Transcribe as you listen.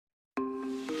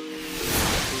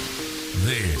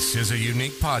This is a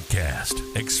unique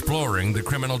podcast exploring the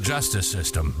criminal justice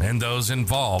system and those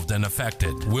involved and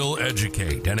affected. We'll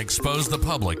educate and expose the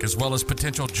public as well as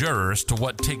potential jurors to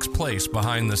what takes place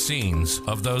behind the scenes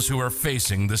of those who are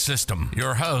facing the system.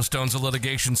 Your host owns a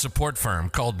litigation support firm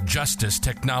called Justice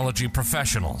Technology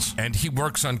Professionals, and he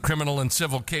works on criminal and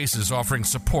civil cases offering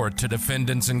support to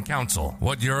defendants and counsel.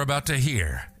 What you're about to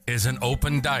hear is an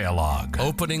open dialogue,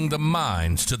 opening the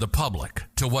minds to the public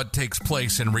to what takes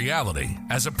place in reality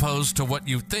as opposed to what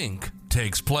you think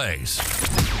takes place.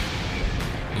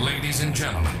 Ladies and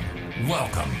gentlemen,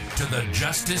 welcome to the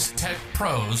Justice Tech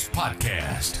Pros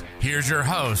podcast. Here's your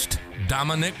host,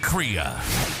 Dominic Crea.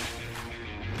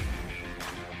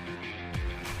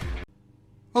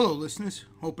 Hello listeners,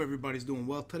 hope everybody's doing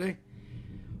well today.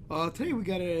 Today we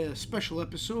got a special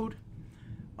episode.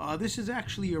 This is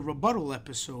actually a rebuttal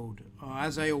episode.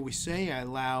 As I always say, I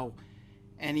allow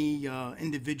any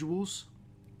individuals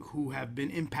who have been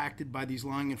impacted by these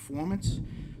lying informants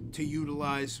to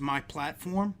utilize my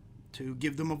platform to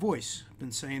give them a voice. I've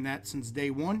been saying that since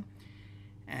day one,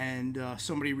 and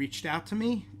somebody reached out to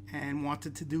me and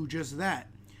wanted to do just that.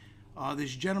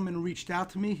 This gentleman reached out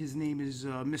to me. His name is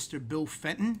Mr. Bill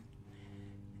Fenton,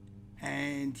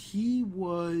 and he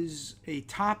was a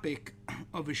topic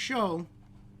of a show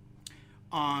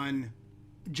on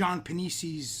John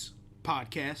Panisi's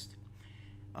podcast.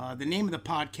 The name of the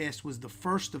podcast was The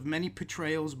First of Many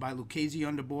Portrayals by Lucchese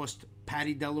underboss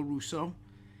Patty Della Russo,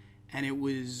 and it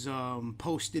was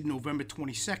posted November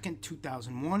 22nd,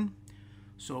 2001.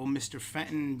 So Mr.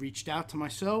 Fenton reached out to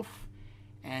myself,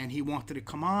 and he wanted to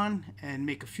come on and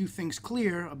make a few things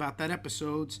clear about that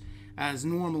episode, as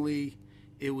normally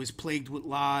it was plagued with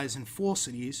lies and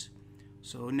falsities.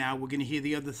 So now we're going to hear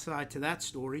the other side to that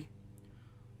story.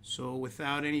 So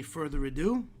without any further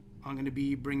ado, I'm going to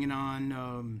be bringing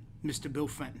on Mr. Bill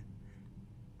Fenton.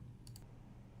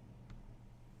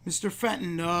 Mr.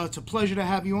 Fenton, it's a pleasure to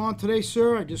have you on today,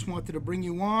 sir. I just wanted to bring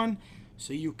you on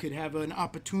so you could have an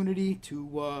opportunity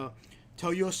to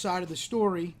tell your side of the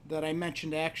story that I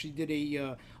mentioned. I actually did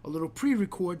a little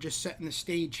pre-record just setting the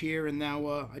stage here, and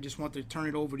now I just wanted to turn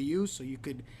it over to you so you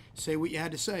could say what you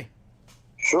had to say.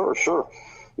 Sure.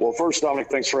 Well, first, Dominic,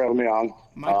 thanks for having me on.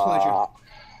 My pleasure.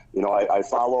 I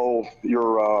follow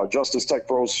your Justice Tech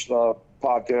Pros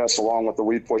podcast along with the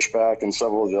We Push Back and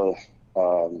several of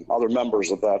the other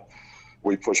members of that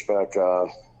We Push Back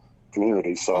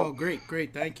community. So,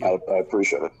 great. Thank you. I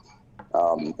appreciate it.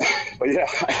 But yeah,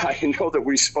 I know that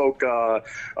we spoke a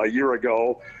year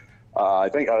ago. I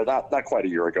think not quite a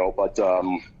year ago, but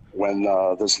when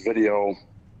this video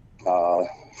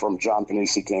from John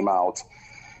Panisi came out.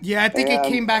 Yeah, I think it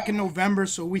came back in November,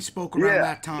 so we spoke around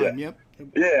that time. Yeah. Yep.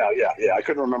 Yeah. I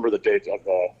couldn't remember the date of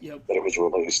that it was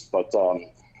released, but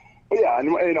yeah,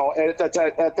 and at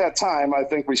that time, I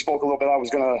think we spoke a little bit. I was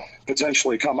going to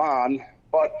potentially come on,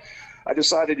 but I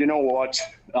decided, you know what?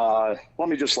 Let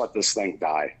me just let this thing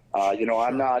die. Sure.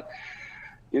 I'm not.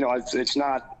 It's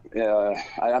not.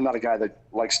 I'm not a guy that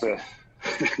likes to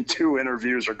do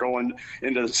interviews or go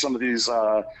into some of these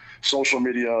social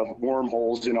media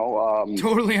wormholes,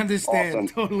 Totally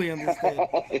understand.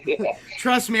 Yeah.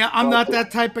 Trust me, I'm not that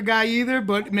type of guy either,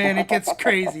 but man, it gets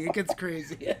crazy.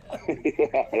 Yeah.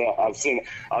 I've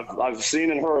seen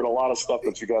and heard a lot of stuff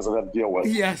that you guys have had to deal with.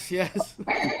 Yes.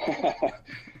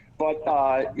 But,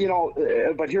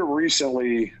 but here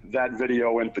recently, that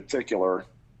video in particular,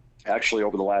 actually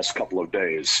over the last couple of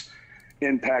days,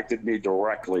 impacted me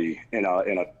directly in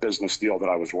a business deal that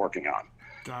I was working on.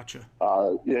 Gotcha.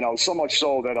 So much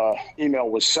so that an email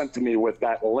was sent to me with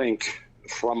that link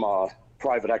from a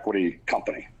private equity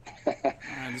company. I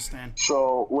understand.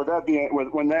 So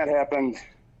when that happened,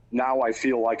 now I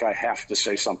feel like I have to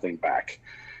say something back,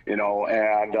 and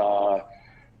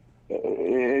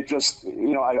it just,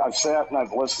 I've sat and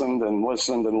I've listened, and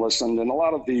a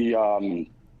lot of the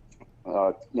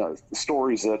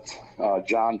stories that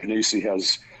John Panisi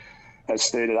has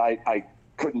stated, I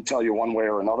couldn't tell you one way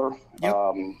or another,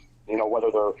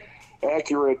 whether they're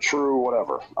accurate, true,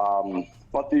 whatever.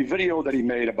 But the video that he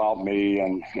made about me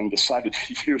and decided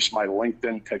to use my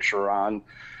LinkedIn picture on.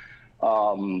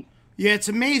 Yeah, it's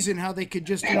amazing how they could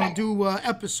just do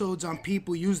episodes on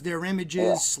people, use their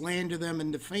images, slander them,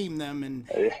 and defame them,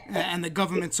 and the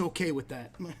government's okay with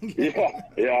that.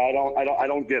 I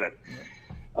don't get it.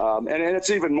 And it's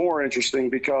even more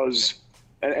interesting because,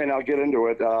 and I'll get into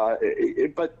it,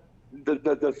 but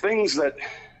the things that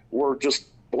were just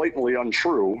blatantly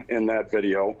untrue in that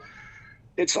video,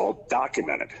 it's all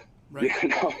documented, right.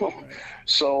 Right.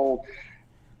 So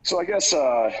I guess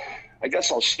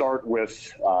I'll start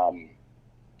with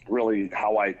really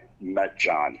how I met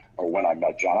John, or when I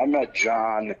met John. I met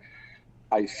John,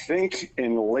 I think,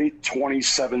 in late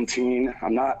 2017.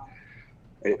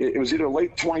 It was either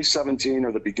late 2017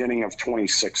 or the beginning of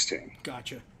 2016.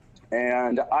 Gotcha.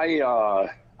 And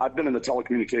I've been in the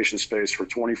telecommunications space for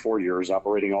 24 years,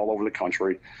 operating all over the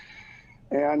country.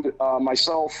 And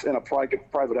myself and a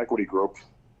private equity group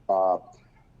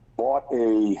bought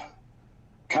a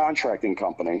contracting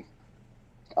company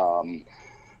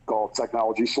called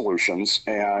Technology Solutions.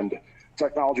 And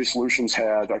Technology Solutions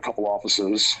had a couple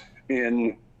offices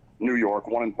in New York,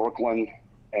 one in Brooklyn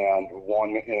and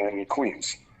one in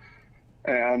Queens.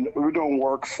 And we were doing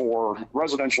work for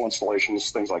residential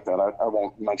installations, things like that. I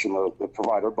won't mention the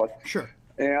provider, but sure.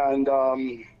 And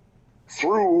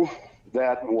through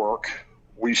that work,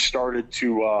 we started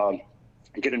to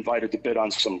get invited to bid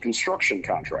on some construction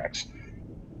contracts,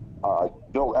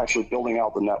 building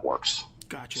out the networks.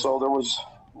 Gotcha. So there was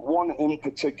one in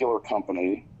particular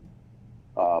company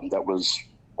that was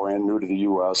brand new to the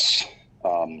U.S.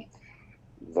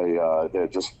 They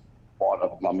had just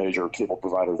bought a major cable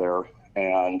provider there,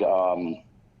 and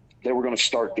they were going to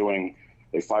start doing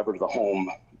a fiber to the home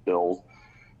build.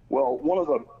 Well, one of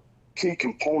the key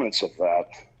components of that,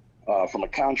 from a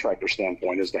contractor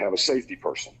standpoint, is to have a safety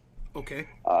person. Okay.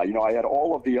 I had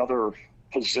all of the other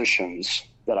positions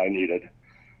that I needed,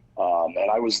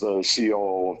 and I was the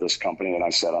CEO of this company, and I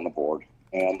sat on the board.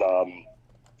 And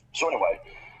so anyway,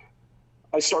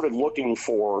 I started looking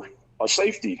for a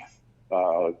safety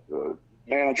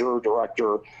manager,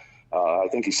 director. I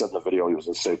think he said in the video he was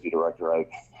a safety director. I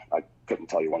couldn't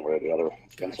tell you one way or the other.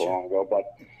 It's been so long ago,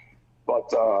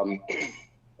 but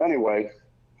anyway,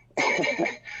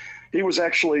 he was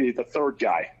actually the third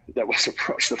guy that was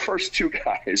approached. The first two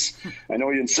guys, I know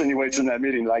he insinuates in that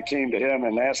meeting that I came to him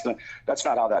and asked him. That's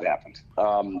not how that happened.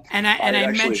 And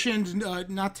I mentioned,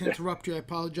 not to interrupt you, I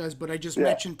apologize, but I just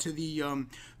mentioned to the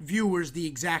viewers the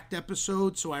exact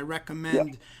episode. So I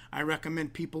recommend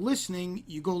people listening,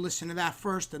 you go listen to that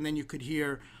first, and then you could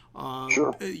hear,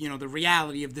 sure. The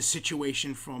reality of the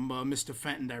situation from Mr.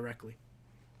 Fenton directly.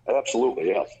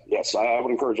 Absolutely, yes. I would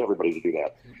encourage everybody to do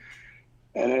that.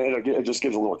 And it just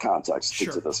gives a little context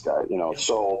to this guy, Yeah.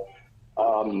 So,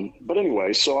 but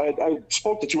anyway, so I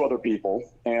spoke to two other people,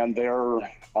 and the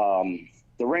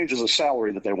ranges of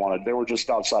salary that they wanted, they were just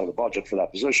outside of the budget for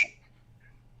that position.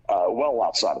 Well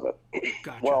outside of it.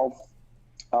 Gotcha. Well,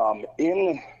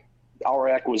 in our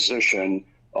acquisition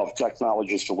of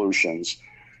Technology Solutions,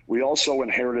 we also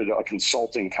inherited a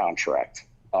consulting contract.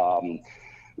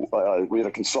 We had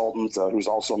a consultant who's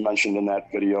also mentioned in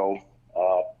that video,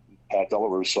 Pat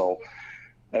Delarusso,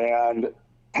 and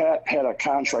Pat had a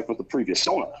contract with the previous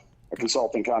owner, a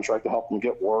consulting contract to help him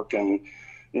get work and,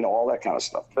 all that kind of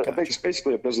stuff. Gotcha. It's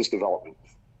basically a business development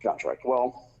contract.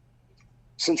 Well,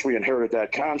 since we inherited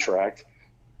that contract,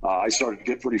 I started to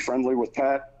get pretty friendly with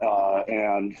Pat,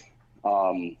 and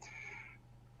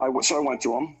I went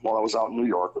to him while I was out in New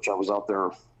York, which I was out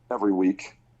there every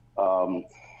week.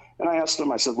 And I asked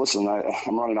him, I said, listen,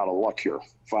 I'm running out of luck here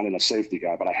finding a safety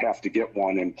guy, but I have to get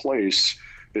one in place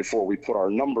before we put our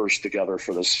numbers together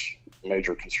for this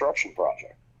major construction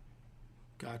project.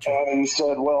 Gotcha. And he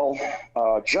said, well,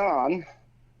 John,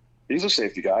 he's a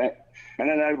safety guy. And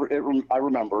then I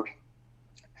remembered,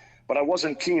 but I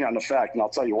wasn't keen on the fact, and I'll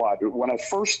tell you why. But when I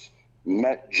first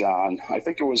met John, I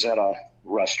think it was at a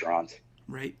restaurant.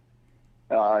 Right.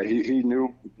 He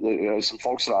knew some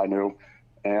folks that I knew,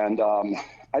 and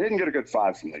I didn't get a good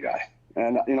vibe from the guy.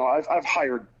 And, I've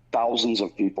hired thousands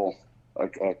of people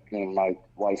in my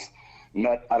life,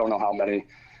 met I don't know how many.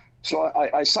 So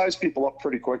I size people up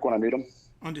pretty quick when I meet them.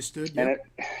 Understood. And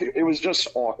it was just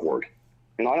awkward.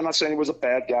 I'm not saying he was a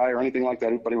bad guy or anything like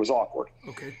that, but he was awkward.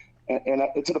 Okay. And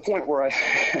to the point where I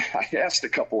asked a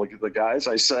couple of the guys,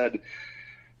 I said,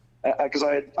 because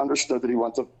I had understood that he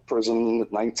went to prison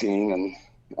at 19 and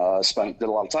did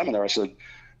a lot of time in there. I said,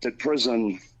 did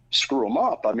prison screw him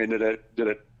up? I mean, did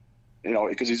it,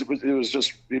 because he was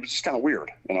just kind of weird,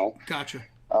 Gotcha.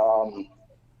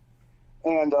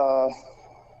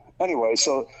 Anyway,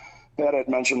 so Pat had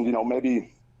mentioned,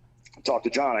 maybe talk to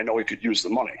John. I know he could use the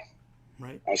money.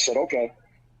 Right. I said, okay,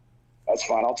 that's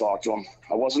fine. I'll talk to him.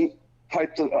 I wasn't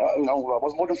hyped, I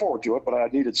wasn't looking forward to it, but I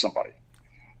needed somebody.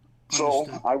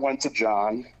 Understood. So I went to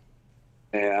John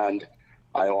and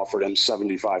I offered him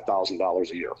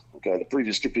 $75,000 a year. Okay. The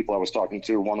previous two people I was talking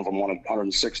to, one of them wanted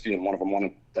 160 and one of them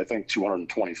wanted, I think,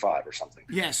 225 or something.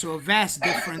 Yeah. So a vast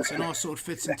difference, and also it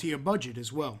fits into your budget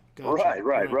as well. Gotcha.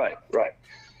 Right.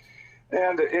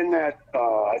 And in that,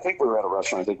 I think we were at a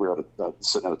restaurant. I think we were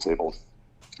sitting at a table,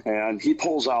 and he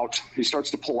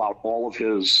starts to pull out all of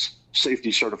his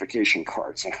safety certification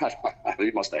cards.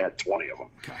 He must have had 20 of them.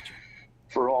 Gotcha.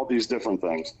 For all these different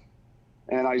things.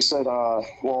 And I said,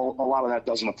 well, a lot of that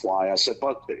doesn't apply. I said,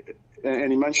 but,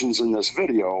 and he mentions in this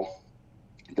video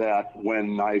that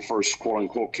when I first, quote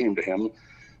unquote, came to him,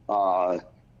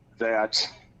 that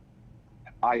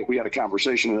we had a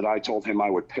conversation that I told him I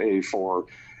would pay for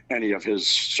any of his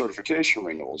certification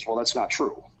renewals. Well, that's not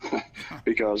true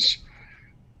because,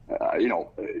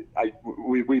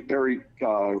 we bury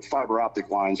fiber optic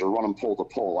lines or run them pole to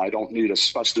pole. I don't need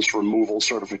asbestos removal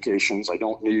certifications. I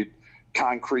don't need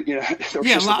concrete. A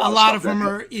lot of them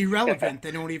are irrelevant.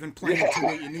 They don't even play into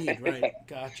what you need. Right.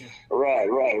 Gotcha.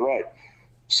 Right.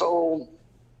 So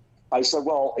I said,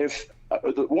 well, if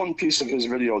the one piece of his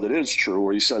video that is true,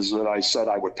 where he says that I said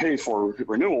I would pay for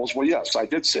renewals. Well, yes, I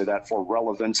did say that for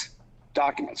relevant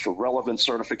documents, for relevant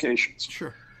certifications.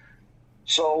 Sure.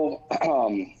 So,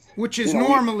 which is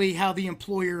normally how the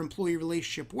employer-employee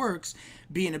relationship works.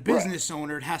 Being a business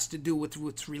owner, it has to do with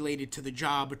what's related to the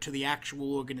job or to the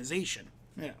actual organization.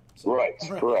 Yeah. So, right.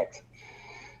 Correct.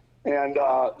 And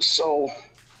so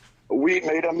we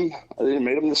made him the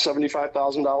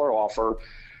 $75,000 offer,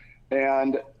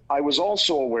 and I was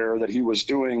also aware that he was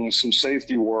doing some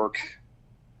safety work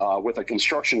with a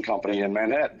construction company in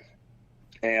Manhattan.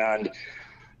 And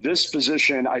this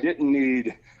position, I didn't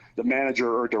need the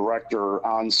manager or director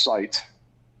on site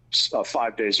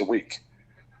 5 days a week.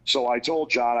 So I told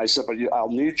John, I said, but I'll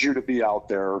need you to be out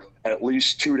there at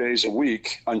least 2 days a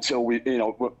week until we,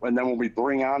 and then when we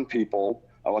bring on people,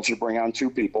 I want you to bring on 2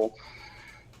 people,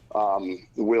 then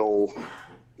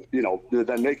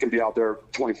they can be out there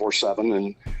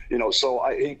 24/7. And, so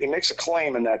he makes a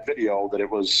claim in that video that it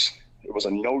was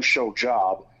a no-show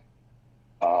job.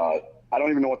 I don't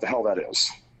even know what the hell that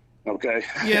is. Okay.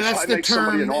 Yeah, that's the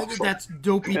term. That's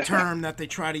dopey term that they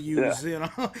try to use. Yeah.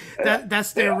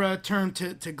 That's their term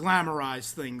to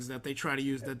glamorize things that they try to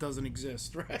use that doesn't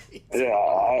exist, right? Yeah,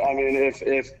 I mean,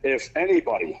 if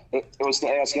anybody, it was to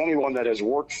ask anyone that has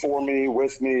worked for me,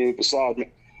 with me, beside me,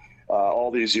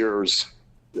 all these years,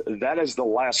 that is the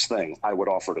last thing I would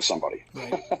offer to somebody.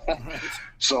 Right.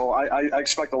 So I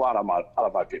expect a lot out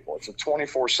of my people. It's a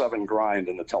 24/7 grind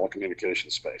in the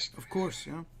telecommunications space. Of course,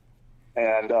 yeah.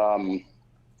 And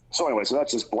so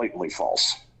that's just blatantly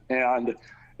false. And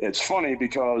it's funny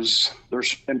because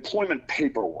there's employment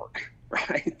paperwork,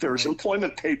 right? There's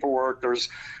employment paperwork, there's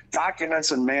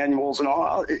documents and manuals and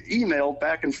all emailed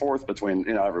back and forth between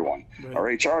everyone, our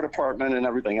HR department and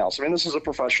everything else. I mean, this is a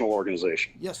professional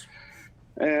organization. Yes.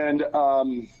 And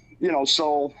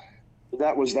so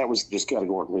that was just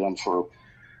categorically untrue.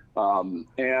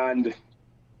 And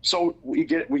so we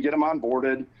get him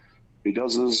onboarded. He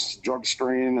does his drug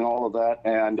screen and all of that.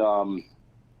 And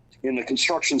in the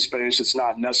construction space, it's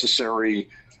not necessary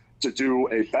to do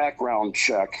a background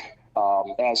check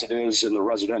as it is in the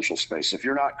residential space. If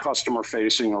you're not customer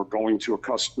facing or going to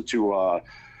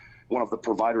one of the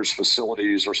provider's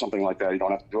facilities or something like that, you don't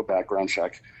have to do a background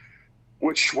check,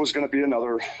 which was going to be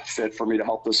another fit for me to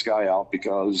help this guy out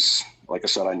because, like I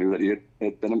said, I knew that he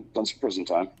had done some prison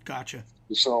time. Gotcha.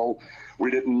 So we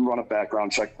didn't run a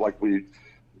background check like we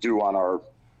do on our,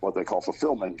 what they call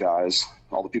fulfillment guys,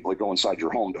 all the people that go inside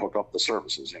your home to hook up the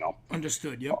services,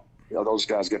 Understood, yep. Those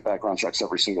guys get background checks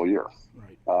every single year.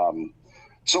 Right.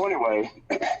 So anyway,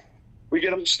 we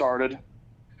get him started,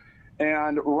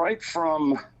 and right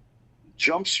from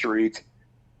Jump Street,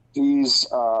 he's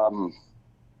not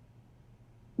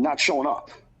showing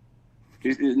up.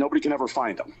 Nobody can ever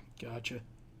find him. Gotcha.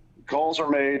 Calls are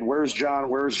made. Where's John?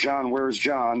 Where's John? Where's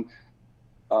John?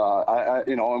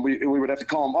 And we would have to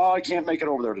call him. Oh, I can't make it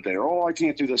over there today. Or, oh, I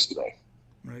can't do this today.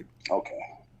 Right. Okay.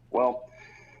 Well,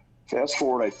 fast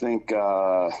forward. I think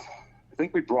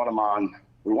we brought him on.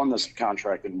 We won this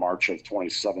contract in March of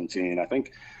 2017. I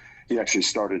think he actually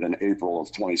started in April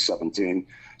of 2017.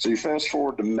 So you fast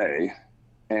forward to May,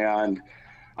 and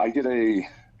I get a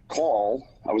call.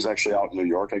 I was actually out in New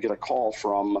York. I get a call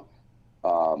from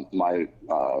my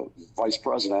vice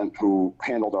president who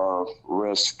handled our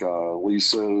risk,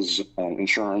 leases, and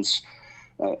insurance.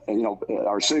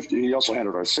 Our safety. He also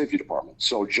handled our safety department.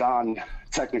 So John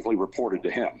technically reported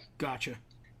to him. Gotcha.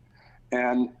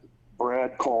 And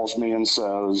Brad calls me and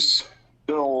says,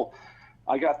 "Bill,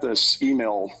 I got this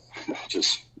email."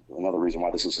 Just another reason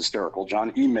why this is hysterical.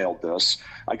 John emailed this.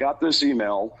 I got this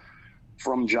email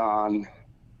from John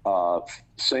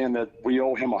saying that we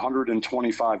owe him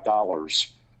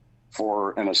 $125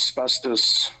 for an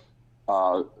asbestos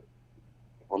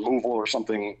removal or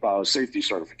something, safety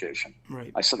certification.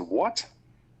 Right. I said, what?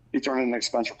 He turned in an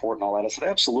expense report and all that. I said,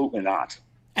 absolutely not.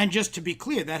 And just to be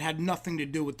clear, that had nothing to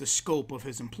do with the scope of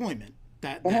his employment.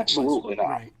 That Absolutely not.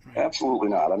 Right. Absolutely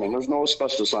not. I mean, there's no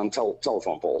asbestos on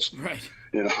telephone poles. Right.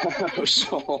 You know,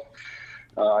 so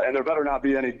and there better not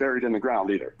be any buried in the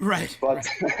ground either. Right. But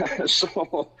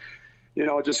so, you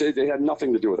know, they had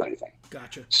nothing to do with anything.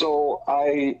 Gotcha. So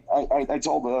I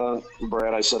told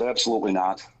Brad, I said, absolutely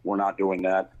not. We're not doing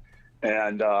that.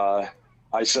 And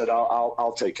I said,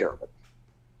 I'll take care of it.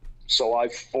 So I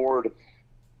forwarded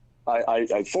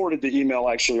the email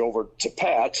actually over to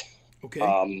Pat.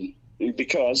 Okay.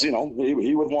 Because, you know,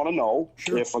 he would want to know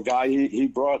if a guy he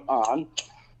brought on.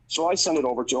 So I sent it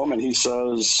over to him and he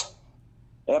says,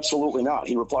 absolutely not.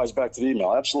 He replies back to the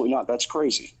email, absolutely not. That's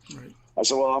crazy. Right. I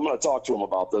said, well, I'm going to talk to him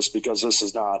about this because this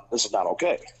is not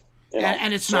okay. You know?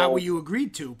 And it's not what you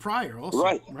agreed to prior also.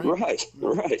 Right.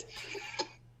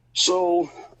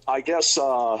 So I guess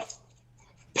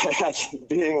Pat,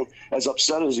 being as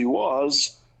upset as he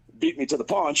was, beat me to the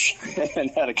punch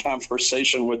and had a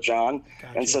conversation with John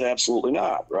and said, absolutely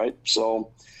not. Right.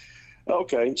 So,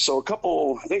 okay. So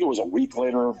I think it was a week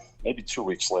later, maybe 2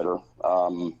 weeks later,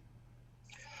 I'm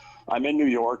in New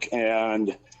York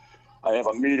and I have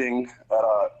a meeting at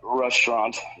a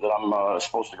restaurant that I'm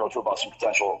supposed to go to about some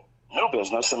potential new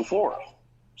business in Florida.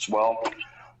 So I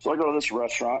go to this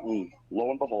restaurant and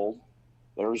lo and behold,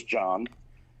 there's John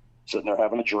sitting there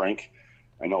having a drink.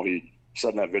 I know he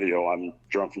said in that video, I'm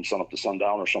drunk from sunup to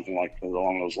sundown or something like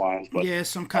along those lines. But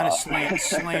some kind of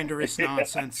slanderous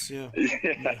nonsense. Yeah.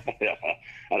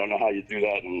 I don't know how you do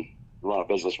that and run a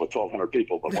business with 1,200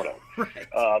 people, but whatever. Right.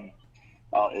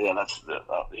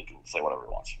 He can say whatever he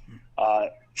wants.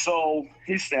 So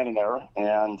he's standing there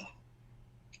and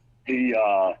he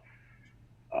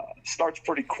starts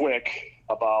pretty quick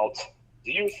about,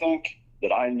 do you think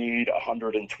that I need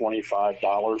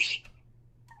 $125?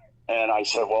 And I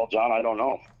said, well, John, I don't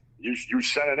know. You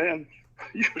sent it in.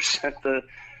 You sent the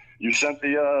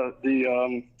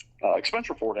expense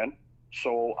report in.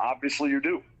 So obviously you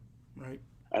do. Right.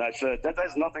 And I said, that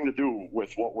has nothing to do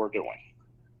with what we're doing.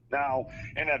 Now,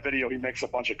 in that video, he makes a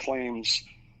bunch of claims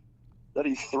that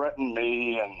he threatened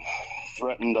me and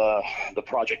threatened the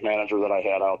project manager that I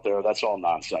had out there. That's all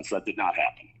nonsense. That did not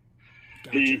happen.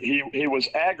 Gotcha. He was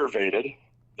aggravated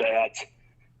that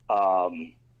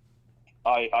I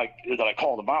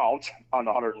called him out on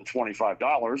the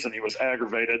 $125, and he was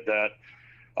aggravated that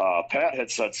Pat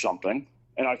had said something,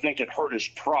 and I think it hurt his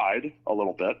pride a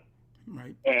little bit.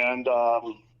 Right. And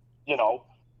you know,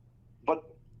 but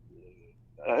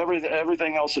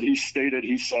everything else that he stated,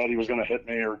 he said he was going to hit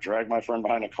me or drag my friend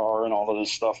behind a car and all of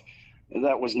this stuff.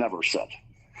 That was never said.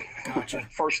 Gotcha.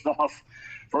 First off,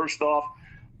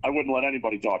 I wouldn't let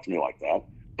anybody talk to me like that.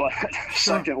 But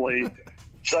secondly,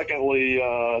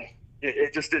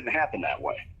 it just didn't happen that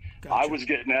way. Gotcha. I was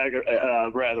getting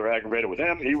rather aggravated with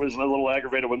him. He was a little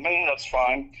aggravated with me. That's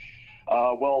fine.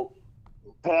 Well,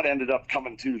 Pat ended up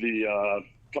coming up to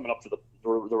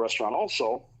the restaurant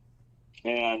also,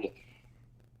 and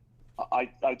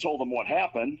I told him what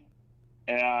happened,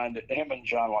 and him and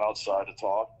John went outside to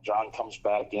talk. John comes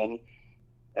back in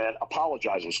and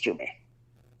apologizes to me.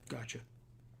 Gotcha.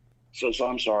 So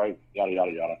I'm sorry, yada,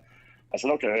 yada, yada. I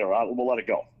said, okay, all right, we'll let it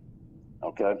go.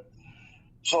 Okay.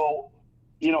 So,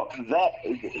 you know,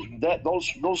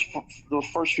 those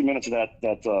first few minutes of that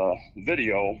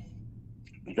video,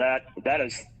 that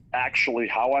is actually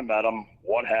how I met him,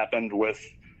 what happened with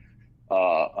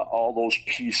all those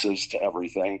pieces to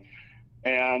everything.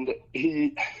 And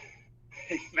he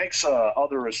makes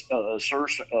other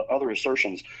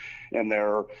assertions in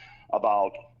there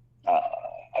about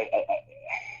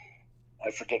I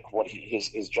forget what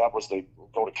his job was to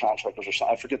go to contractors or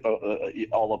something. I forget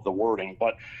all of the wording,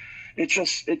 but it's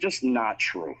just not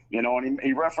true, you know. And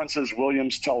he references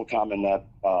Williams Telecom in that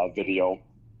video.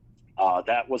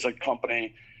 That was a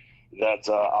company that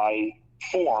I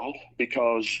formed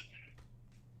because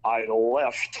I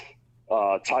left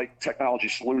Technology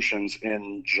Solutions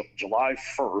in July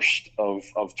 1st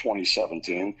of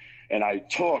 2017, and I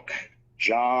took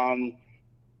John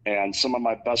and some of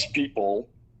my best people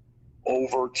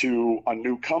over to a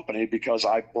new company because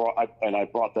I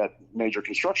brought that major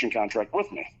construction contract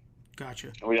with me.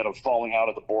 Gotcha. And we had a falling out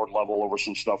at the board level over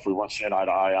some stuff we weren't seeing eye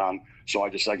to eye on, so I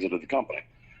just exited the company.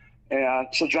 And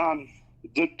so John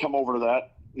did come over to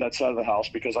that side of the house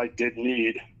because I did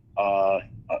need,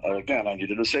 again, I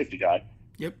needed a safety guy.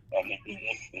 Yep. And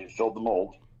he filled the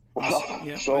mold.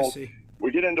 Yeah, so I see. We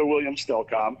get into Williams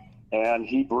Telecom, and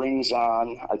he brings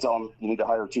on, I tell him, you need to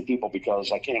hire 2 people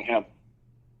because I can't have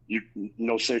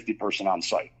no safety person on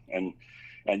site, and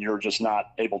you're just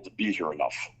not able to be here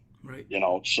enough. Right. You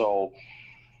know, so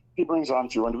he brings on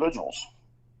 2 individuals.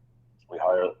 We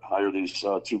hire these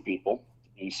 2 people,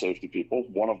 these safety people.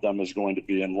 One of them is going to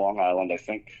be in Long Island, I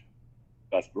think,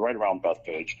 right around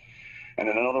Bethpage. And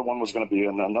then another one was going to be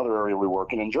in another area we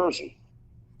work in Jersey.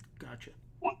 Gotcha.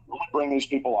 We bring these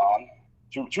people on,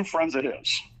 two friends of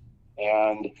his.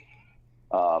 And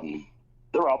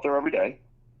they're out there every day,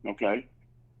 okay?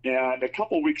 And a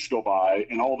couple of weeks go by,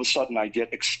 and all of a sudden I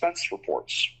get expense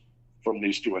reports from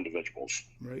these two individuals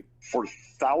for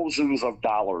thousands of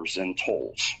dollars in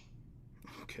tolls.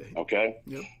 Okay.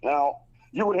 Yep. Now,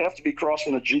 you would have to be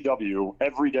crossing a GW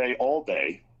every day, all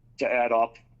day, to add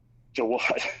up to what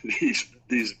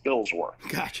these bills were.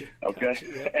 Gotcha. Okay. Gotcha,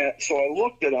 yeah. And so I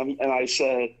looked at them and I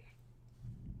said,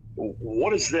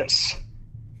 what is this?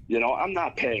 I'm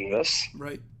not paying this.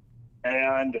 Right.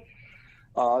 And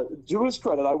to his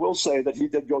credit, I will say that he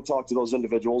did go talk to those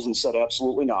individuals and said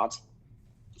absolutely not.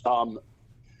 Now,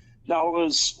 it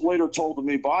was later told to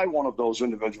me by one of those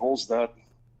individuals that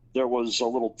there was a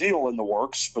little deal in the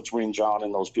works between John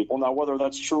and those people. Now, whether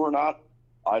that's true or not,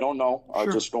 I don't know. Sure.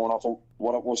 I'm just going off of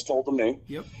what it was told to me.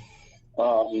 Yep.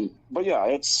 But yeah,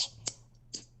 that's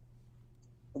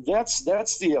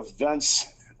the events.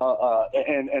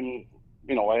 And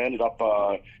I ended up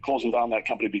closing down that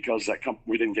company because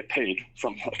we didn't get paid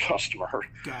from the customer.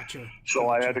 Gotcha. So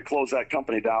I had to close that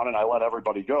company down, and I let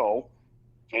everybody go,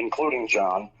 including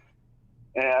John.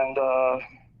 And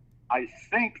I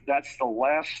think that's the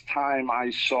last time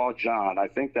I saw John. I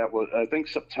think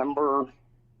September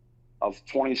of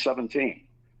 2017.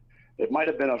 It might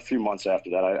have been a few months after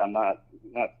that. I'm not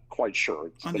quite sure.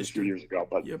 It's been a few years ago,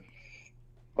 but. Yep.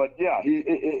 But yeah,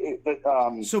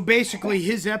 so basically,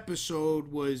 his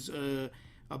episode was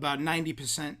about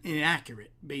 90%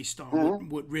 inaccurate based on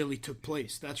what really took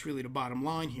place. That's really the bottom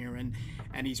line here, and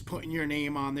he's putting your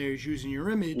name on there, he's using your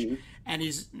image, and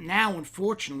he's now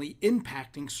unfortunately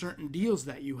impacting certain deals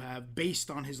that you have based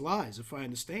on his lies, if I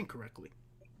understand correctly.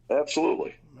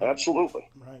 Absolutely, absolutely.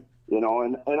 Right.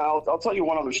 And I'll tell you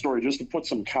one other story just to put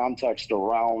some context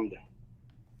around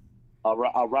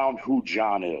who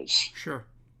John is. Sure.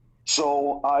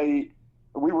 So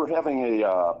we were having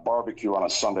a barbecue on a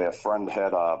Sunday. A friend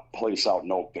had a place out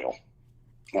in Oakdale,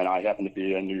 and I happened to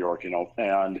be in New York,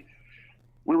 and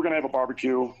we were going to have a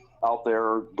barbecue out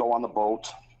there, go on the boat,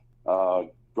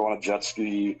 go on a jet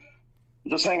ski,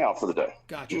 just hang out for the day.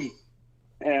 Gotcha.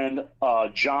 And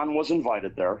John was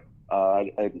invited there.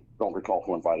 I don't recall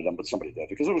who invited him, but somebody did,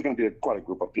 because it was going to be quite a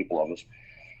group of people of us,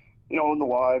 and the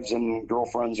wives and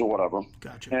girlfriends or whatever.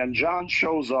 Gotcha. And John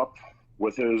shows up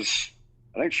with his,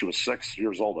 I think she was 6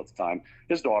 years old at the time,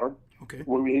 his daughter. Okay.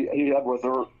 He had with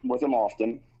him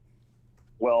often.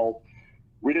 Well,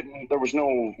 there was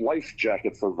no life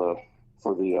jacket for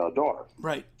the daughter.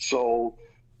 Right. So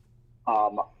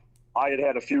I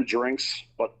had a few drinks,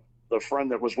 but the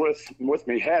friend that was with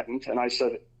me hadn't, and I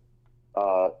said,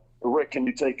 Rick, can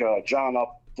you take John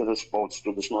up to this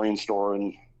marine store,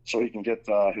 and so he can get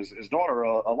his daughter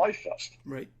a life vest?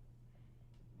 Right.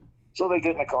 So they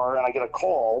get in the car, and I get a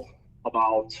call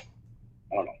about,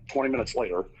 20 minutes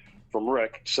later from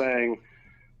Rick saying,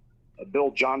 Bill,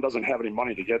 John doesn't have any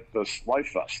money to get this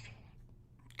life vest.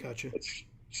 Gotcha. It's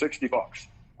 $60.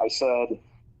 I said,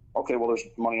 okay, well, there's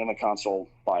money in the console,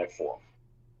 buy it for him.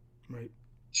 Right.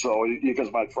 So,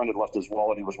 because my friend had left his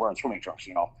wallet, he was wearing swimming trunks,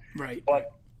 Right.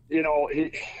 But,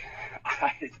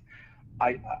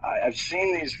 I've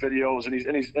seen these videos, and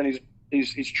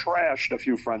he's trashed a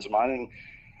few friends of mine, and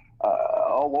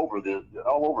all over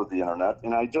the internet,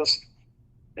 and I just.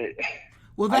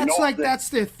 Well, that's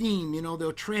their theme,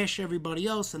 they'll trash everybody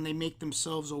else, and they make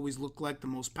themselves always look like the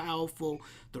most powerful,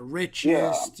 the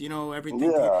richest, everything,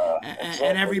 exactly.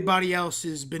 And everybody else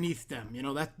is beneath them.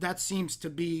 That seems to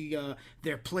be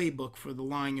their playbook for the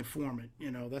lying informant.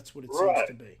 That's what it seems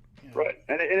to be. Right,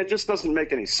 and it just doesn't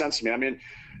make any sense to me. I mean,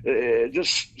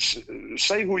 just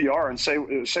say who you are and say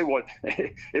what.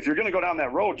 If you're going to go down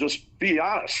that road, just be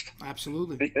honest.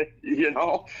 Absolutely.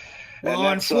 Well,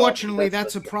 unfortunately,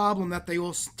 that's a problem that they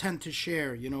all tend to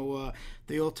share.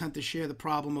 They all tend to share the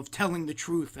problem of telling the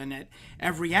truth, and at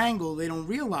every angle, they don't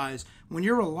realize when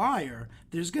you're a liar,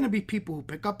 there's going to be people who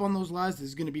pick up on those lies.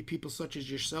 There's going to be people such as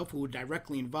yourself who are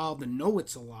directly involved and know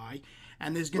it's a lie,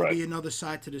 and there's going to be another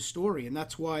side to the story, and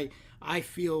that's why I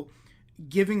feel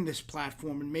giving this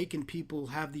platform and making people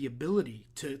have the ability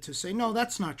to say, no,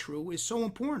 that's not true, is so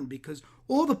important, because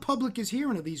all the public is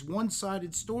hearing are these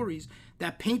one-sided stories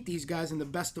that paint these guys in the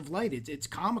best of light. It's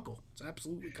comical. It's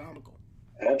absolutely comical.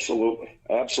 Absolutely.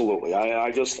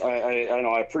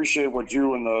 I appreciate what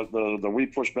you and the We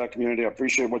Push Back community, I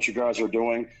appreciate what you guys are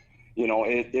doing.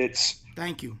 It's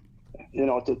thank you.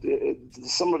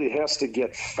 Somebody has to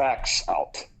get facts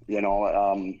out,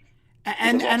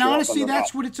 And honestly,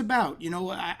 that's what it's about. You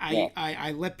know,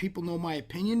 I let people know my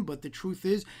opinion, but the truth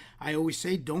is, I always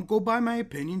say, don't go by my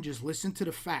opinion. Just listen to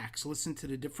the facts. Listen to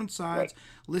the different sides. Right.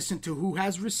 Listen to who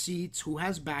has receipts, who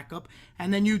has backup,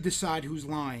 and then you decide who's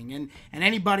lying. And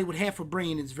anybody with half a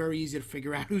brain, it's very easy to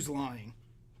figure out who's lying.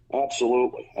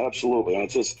 Absolutely. And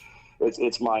it's just,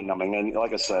 it's mind-numbing. And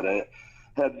like I said,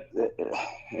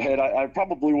 I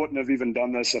probably wouldn't have even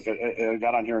done this if it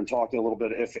got on here and talked a little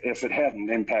bit if it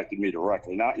hadn't impacted me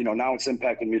directly. Now it's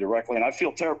impacted me directly, and I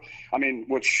feel terrible. I mean,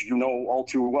 which you know all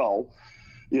too well.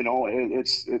 You know,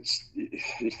 it's at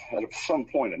some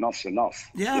point enough's enough.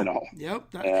 Yeah. You know. Yep.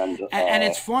 And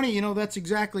it's funny, you know, that's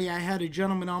exactly. I had a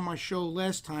gentleman on my show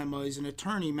last time. He's an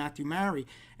attorney, Matthew Mary,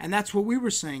 and that's what we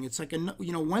were saying. It's like,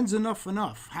 you know, when's enough?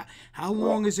 How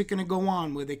long is it going to go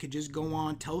on where they could just go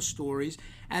on, tell stories,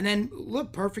 and then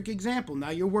look, perfect example.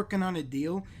 Now you're working on a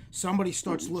deal. Somebody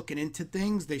starts looking into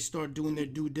things. They start doing their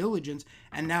due diligence,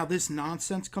 and now this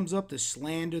nonsense comes up, this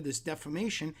slander, this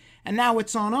defamation, and now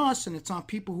it's on us and it's on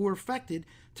people who are affected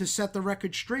to set the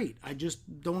record straight. I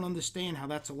just don't understand how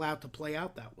that's allowed to play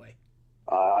out that way.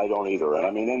 I don't either. And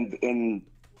I mean,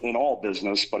 in all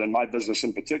business, but in my business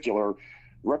in particular,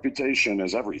 reputation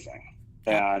is everything.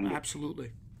 And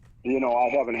absolutely. You know, I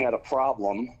haven't had a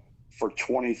problem for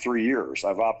 23 years.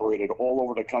 I've operated all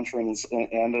over the country and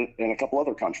in a couple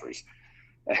other countries.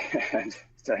 And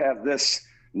to have this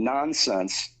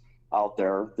nonsense out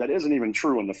there that isn't even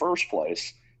true in the first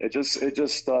place, it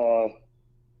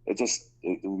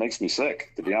makes me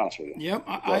sick, to be honest with you. Yep,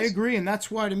 I agree, and that's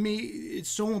why to me it's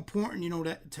so important, you know,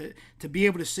 to be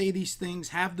able to say these things,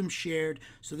 have them shared,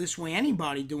 so this way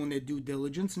anybody doing their due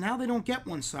diligence, now they don't get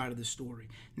one side of the story.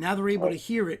 Now they're able to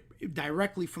hear it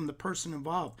directly from the person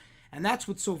involved, and that's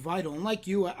what's so vital. And like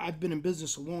you, I've been in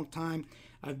business a long time.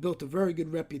 I've built a very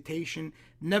good reputation.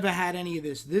 Never had any of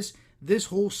this. This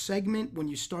whole segment, when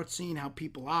you start seeing how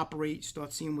people operate, you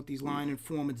start seeing what these lying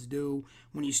informants do,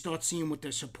 when you start seeing what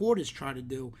their supporters try to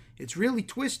do, it's really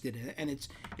twisted. And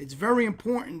it's very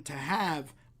important to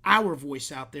have our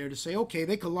voice out there to say, okay,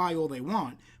 they could lie all they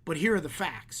want, but here are the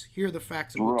facts. Here are the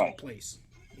facts of what took place.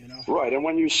 You know? Right. And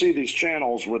when you see these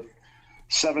channels with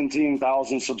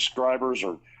 17,000 subscribers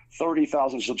or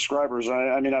 30,000 subscribers,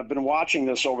 I mean, I've been watching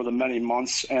this over the many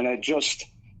months, and it just,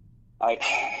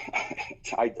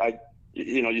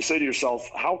 you know, you say to yourself,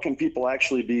 how can people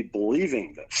actually be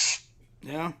believing this?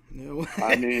 Yeah.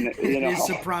 I mean, you know. It is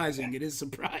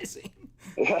surprising.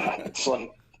 Yeah, it's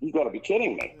like, you've got to be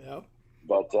kidding me. Yep.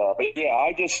 But yeah,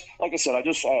 I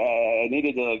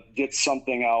needed to get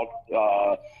something out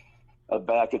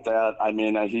back at that. I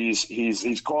mean,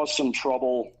 he's caused some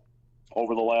trouble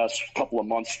over the last couple of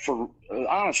months for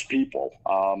honest people.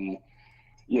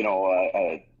 You know,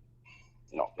 a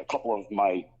couple of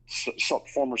my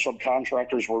former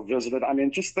subcontractors were visited. I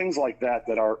mean, just things like that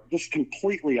are just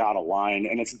completely out of line,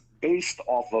 and it's based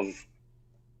off of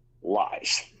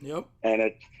lies. Yep.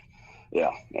 And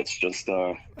it's just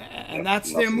and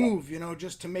that's their move, you know,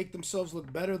 just to make themselves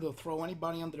look better. They'll throw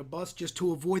anybody under the bus just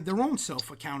to avoid their own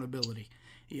self accountability.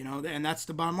 You know, and that's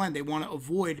the bottom line. They want to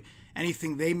avoid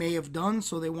anything they may have done,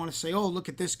 so they want to say, oh, look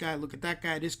at this guy, look at that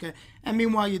guy, this guy. And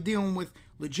meanwhile, you're dealing with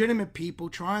legitimate people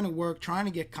trying to work, trying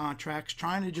to get contracts,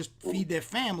 trying to just feed their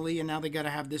family, and now they got to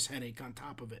have this headache on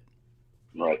top of it.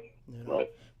 Right, you know? Right.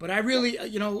 But I really,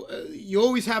 you know, you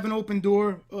always have an open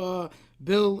door,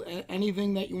 Bill,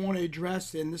 anything that you want to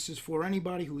address, and this is for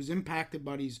anybody who is impacted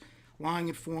by these lying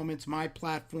informants, my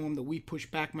platform, the We Push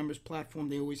Back members platform,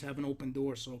 they always have an open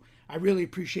door. So I really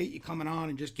appreciate you coming on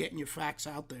and just getting your facts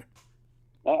out there.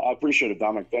 I appreciate it,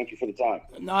 Dominic. Thank you for the time.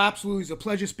 No, absolutely. It's a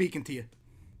pleasure speaking to you.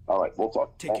 All right, we'll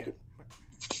talk. Take care.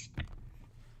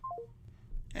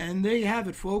 And there you have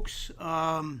it, folks.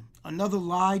 Another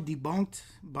lie debunked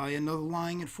by another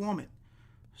lying informant.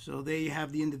 So there you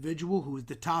have the individual who is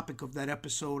the topic of that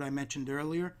episode I mentioned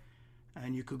earlier.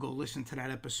 And you could go listen to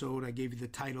that episode. I gave you the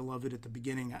title of it at the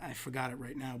beginning. I forgot it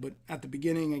right now. But at the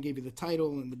beginning, I gave you the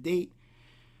title and the date.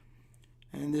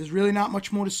 And there's really not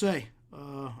much more to say.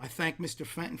 I thank Mr.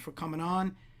 Fenton for coming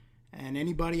on. And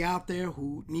anybody out there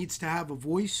who needs to have a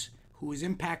voice, who is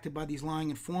impacted by these lying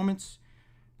informants,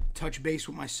 touch base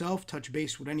with myself, touch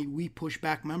base with any We Push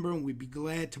Back member, and we'd be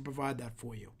glad to provide that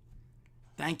for you.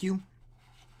 Thank you.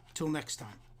 Till next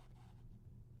time.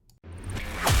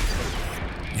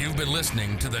 You've been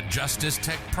listening to the Justice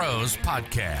Tech Pros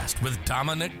podcast with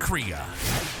Dominic Crea,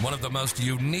 one of the most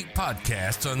unique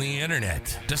podcasts on the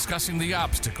internet, discussing the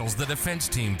obstacles the defense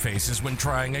team faces when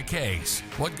trying a case,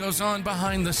 what goes on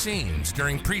behind the scenes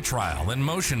during pretrial and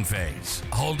motion phase,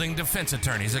 holding defense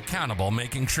attorneys accountable,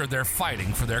 making sure they're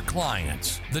fighting for their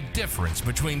clients, the difference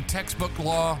between textbook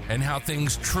law and how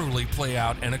things truly play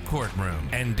out in a courtroom,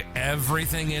 and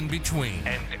everything in between.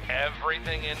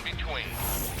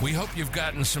 We hope you've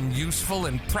gotten some useful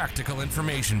and practical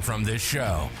information from this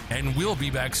show, and we'll be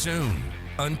back soon.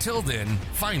 Until then,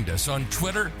 find us on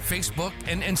Twitter, Facebook,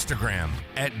 and Instagram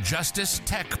at Justice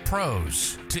Tech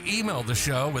Pros. To email the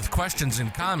show with questions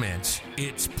and comments,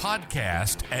 it's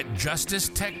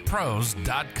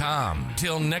podcast@justicetechpros.com.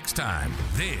 Till next time,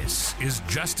 this is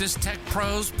Justice Tech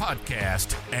Pros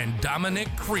Podcast and Dominic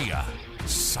Crea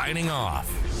signing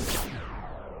off.